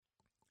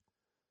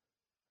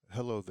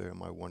Hello there,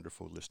 my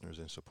wonderful listeners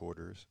and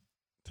supporters.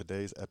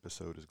 Today's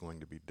episode is going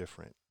to be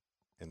different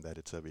in that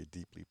it's of a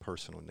deeply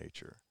personal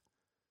nature,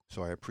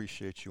 so I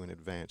appreciate you in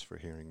advance for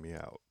hearing me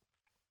out.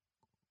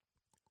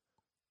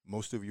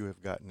 Most of you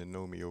have gotten to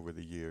know me over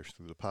the years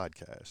through the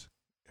podcast.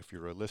 If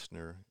you're a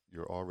listener,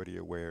 you're already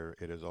aware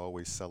it has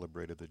always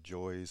celebrated the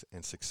joys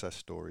and success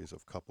stories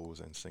of couples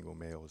and single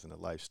males in the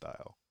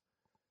lifestyle,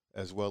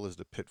 as well as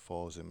the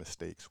pitfalls and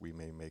mistakes we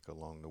may make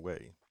along the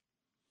way.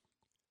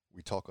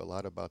 We talk a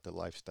lot about the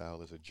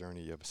lifestyle as a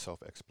journey of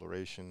self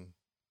exploration,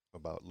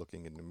 about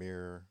looking in the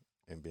mirror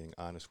and being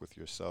honest with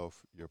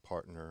yourself, your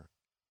partner,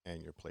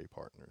 and your play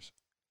partners.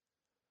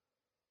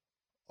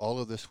 All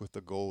of this with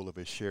the goal of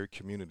a shared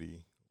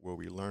community where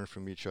we learn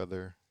from each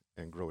other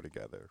and grow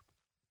together.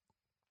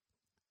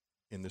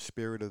 In the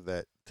spirit of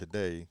that,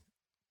 today,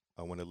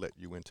 I want to let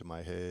you into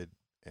my head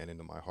and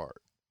into my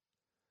heart.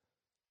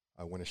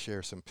 I want to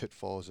share some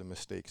pitfalls and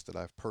mistakes that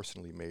I've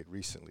personally made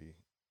recently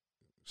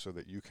so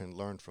that you can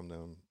learn from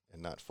them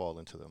and not fall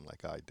into them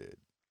like I did.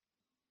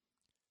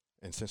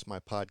 And since my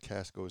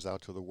podcast goes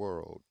out to the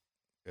world,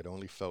 it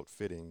only felt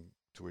fitting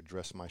to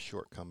address my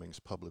shortcomings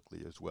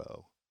publicly as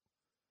well.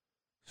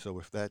 So,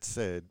 with that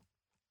said,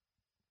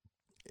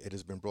 it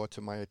has been brought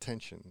to my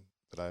attention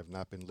that I have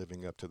not been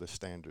living up to the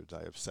standards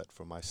I have set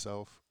for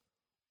myself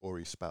or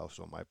espoused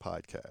on my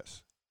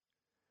podcast.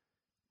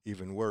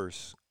 Even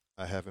worse,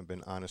 I haven't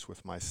been honest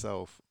with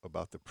myself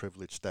about the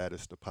privileged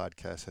status the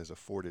podcast has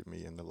afforded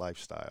me in the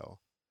lifestyle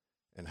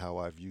and how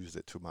I've used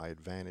it to my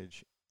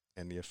advantage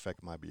and the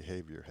effect my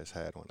behavior has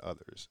had on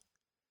others.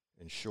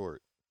 In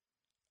short,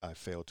 I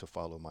failed to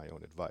follow my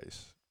own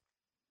advice.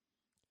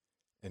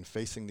 In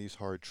facing these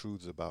hard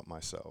truths about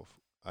myself,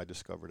 I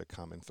discovered a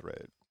common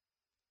thread.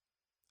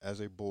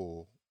 As a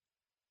bull,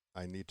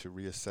 I need to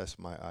reassess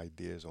my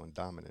ideas on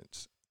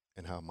dominance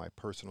and how my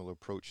personal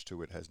approach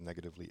to it has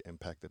negatively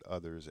impacted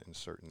others in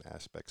certain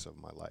aspects of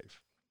my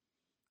life.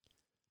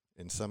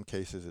 In some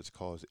cases, it's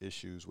caused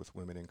issues with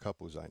women and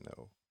couples I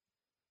know.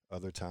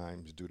 Other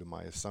times, due to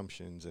my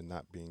assumptions and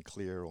not being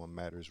clear on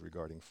matters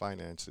regarding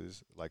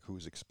finances, like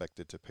who's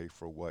expected to pay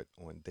for what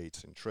on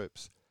dates and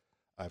trips,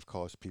 I've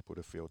caused people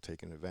to feel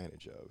taken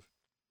advantage of.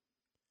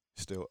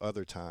 Still,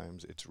 other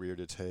times, it's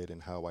reared its head in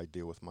how I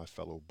deal with my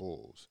fellow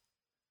bulls.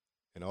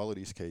 In all of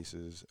these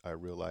cases, I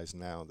realize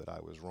now that I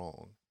was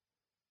wrong.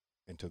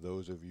 And to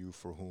those of you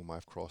for whom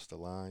I've crossed the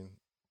line,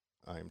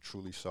 I am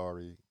truly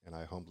sorry and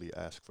I humbly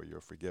ask for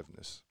your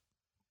forgiveness.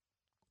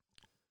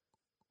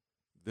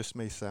 This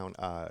may sound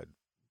odd,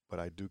 but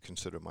I do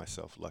consider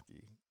myself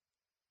lucky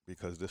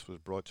because this was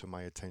brought to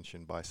my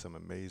attention by some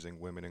amazing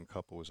women and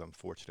couples I'm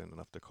fortunate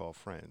enough to call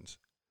friends,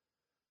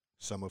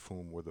 some of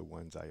whom were the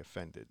ones I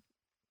offended.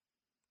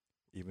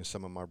 Even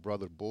some of my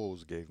brother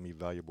bulls gave me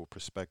valuable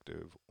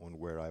perspective on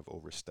where I've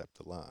overstepped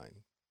the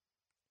line.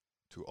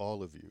 To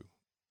all of you,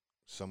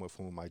 some of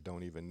whom I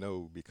don't even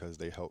know because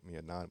they helped me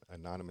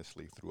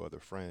anonymously through other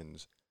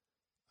friends,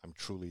 I'm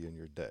truly in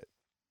your debt.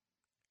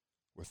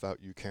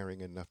 Without you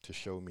caring enough to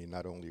show me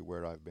not only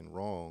where I've been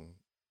wrong,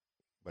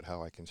 but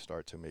how I can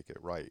start to make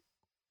it right,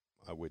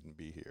 I wouldn't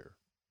be here.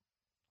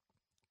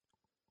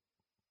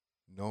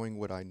 Knowing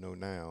what I know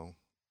now,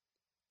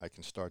 I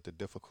can start the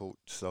difficult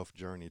self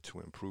journey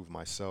to improve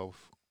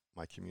myself,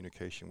 my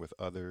communication with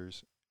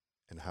others,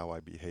 and how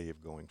I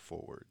behave going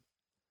forward.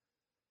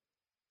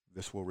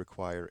 This will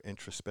require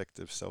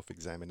introspective self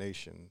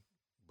examination,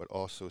 but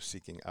also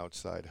seeking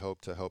outside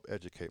help to help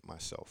educate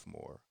myself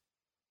more.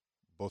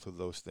 Both of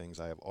those things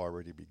I have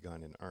already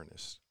begun in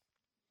earnest.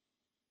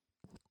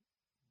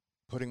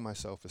 Putting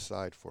myself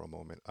aside for a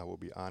moment, I will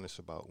be honest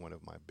about one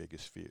of my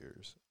biggest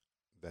fears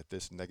that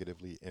this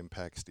negatively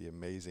impacts the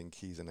amazing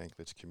Keys and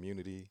Anklets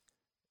community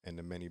and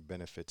the many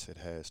benefits it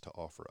has to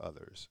offer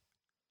others.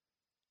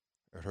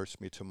 It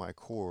hurts me to my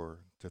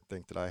core to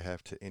think that I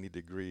have to any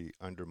degree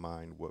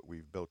undermine what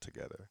we've built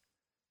together,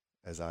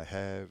 as I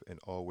have and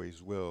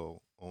always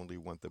will only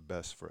want the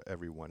best for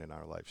everyone in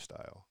our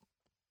lifestyle.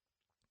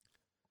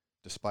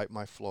 Despite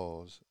my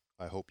flaws,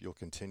 I hope you'll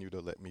continue to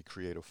let me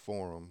create a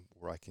forum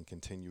where I can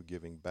continue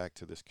giving back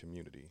to this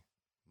community,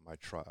 my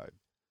tribe,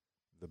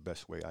 the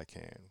best way I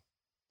can.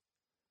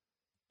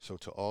 So,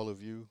 to all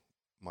of you,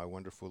 my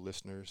wonderful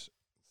listeners,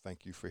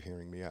 thank you for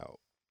hearing me out.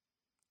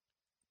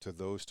 To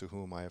those to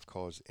whom I have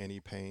caused any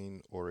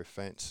pain or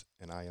offense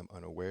and I am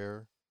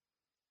unaware,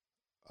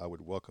 I would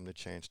welcome the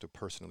chance to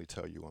personally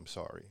tell you I'm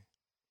sorry.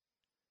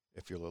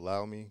 If you'll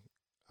allow me,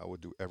 I will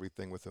do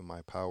everything within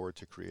my power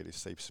to create a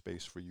safe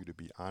space for you to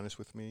be honest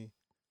with me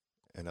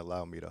and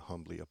allow me to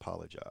humbly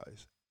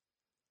apologize.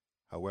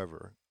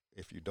 However,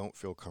 if you don't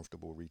feel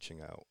comfortable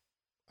reaching out,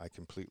 I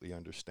completely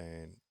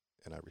understand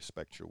and I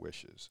respect your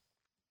wishes.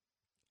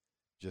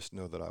 Just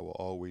know that I will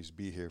always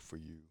be here for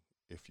you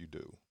if you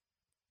do.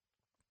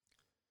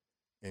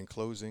 In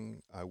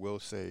closing, I will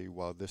say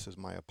while this is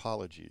my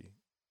apology,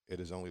 it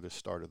is only the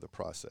start of the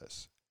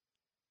process.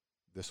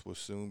 This will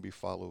soon be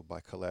followed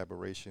by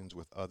collaborations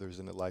with others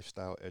in the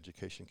lifestyle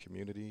education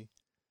community,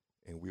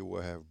 and we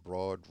will have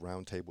broad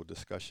roundtable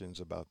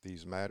discussions about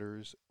these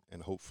matters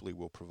and hopefully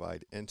will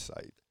provide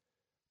insight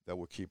that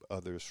will keep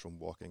others from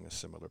walking a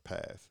similar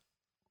path.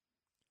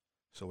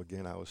 So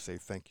again, I would say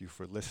thank you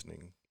for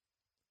listening.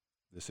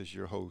 This is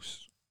your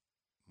host,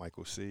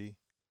 Michael C.,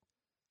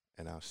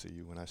 and I'll see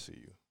you when I see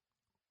you.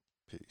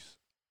 Peace.